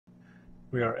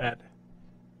We are at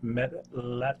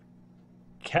Metlatkatla,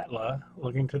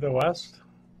 looking to the west.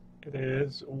 It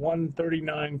is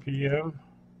 1:39 p.m.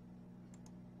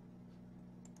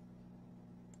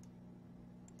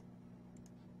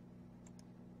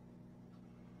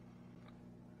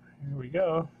 Here we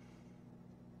go.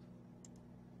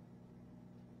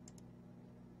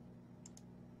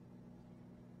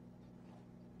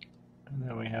 And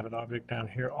then we have an object down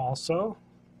here also.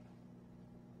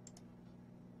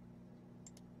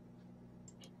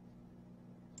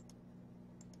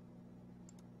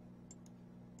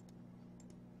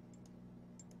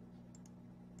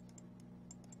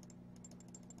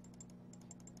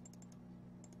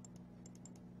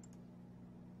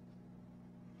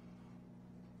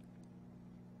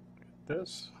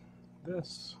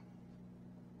 This,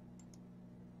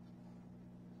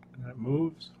 and that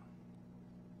moves.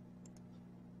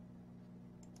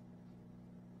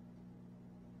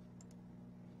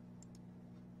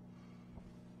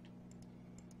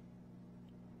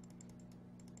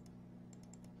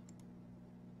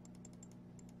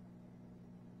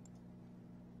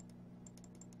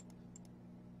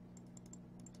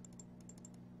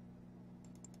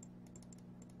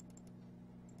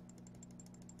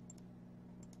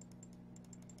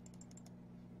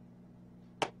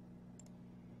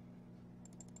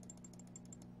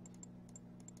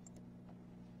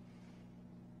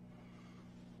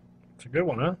 It's a good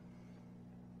one, huh?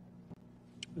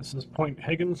 This is Point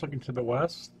Higgins looking to the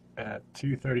west at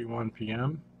 2:31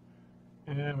 p.m.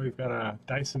 And we've got a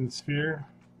Dyson sphere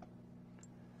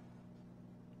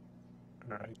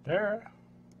right there.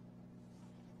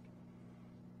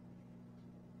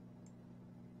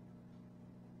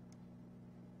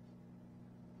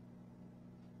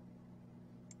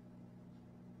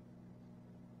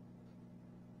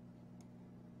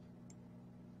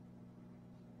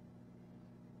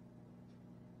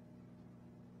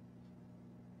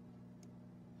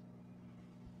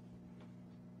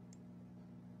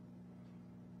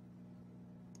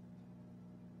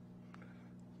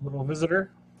 Little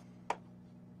visitor.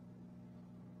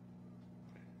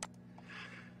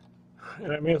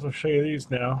 And I may as well show you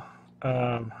these now.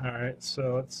 All right,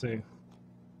 so let's see.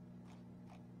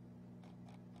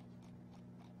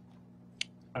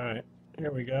 All right,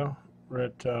 here we go. We're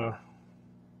at,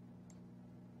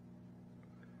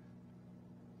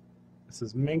 this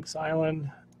is Minks Island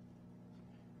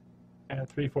at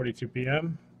 3:42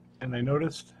 p.m. And I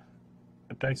noticed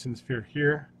a Dyson sphere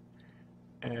here,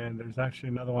 and there's actually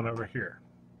another one over here.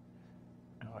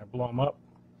 Now I blow them up.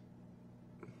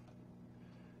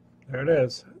 There it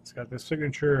is. It's got this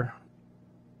signature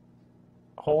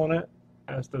hole in it,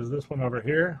 as does this one over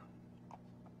here.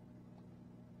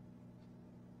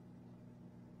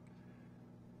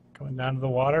 Going down to the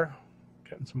water,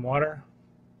 getting some water.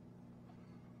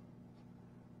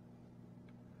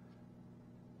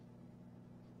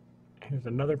 Here's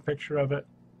another picture of it.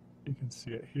 You can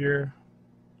see it here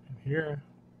and here.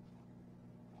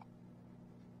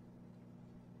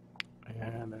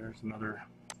 And there's another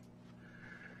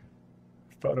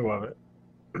photo of it.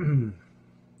 A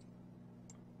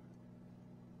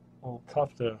little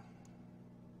tough to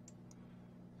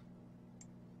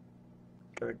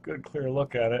get a good clear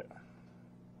look at it.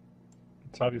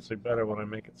 It's obviously better when I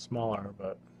make it smaller,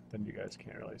 but then you guys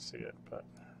can't really see it. But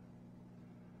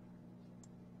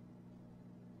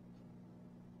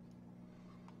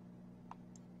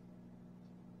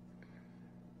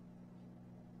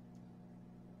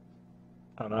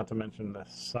oh, not to mention the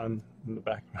sun in the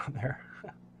background there.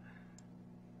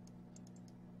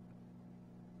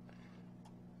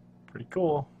 Pretty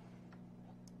cool.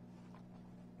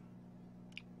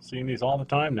 Seeing these all the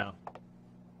time now.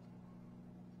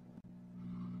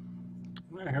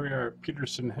 Well, here we are at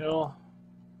Peterson Hill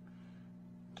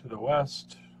to the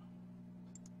west.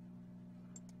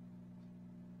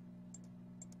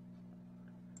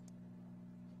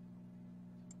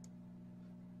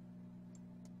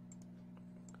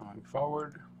 Going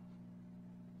forward.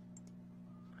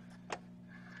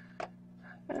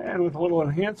 And with a little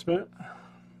enhancement.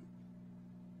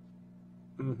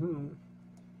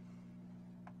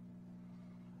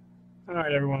 All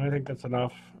right, everyone, I think that's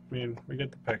enough. I mean, we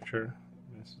get the picture.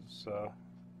 This is,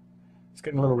 it's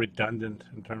getting a little redundant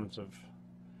in terms of,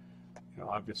 you know,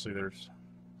 obviously there's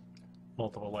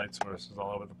multiple light sources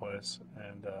all over the place,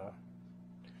 and I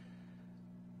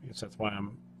guess that's why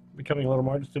I'm becoming a little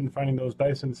more interested in finding those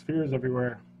Dyson spheres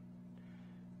everywhere.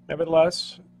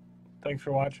 Nevertheless, thanks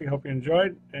for watching. Hope you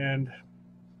enjoyed, and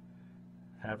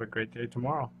have a great day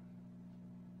tomorrow.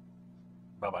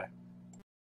 Bye-bye.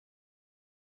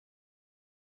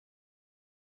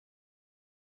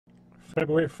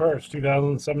 February 1st,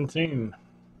 2017.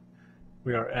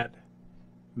 We are at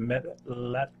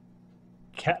Metlakatla,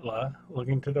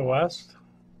 looking to the west.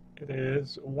 It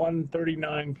is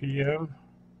 1:39 p.m.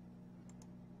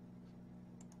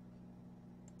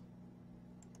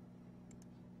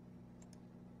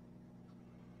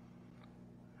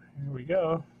 Here we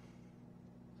go.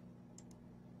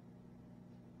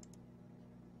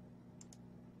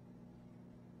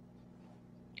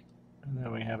 And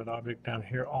then we have an object down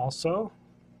here also.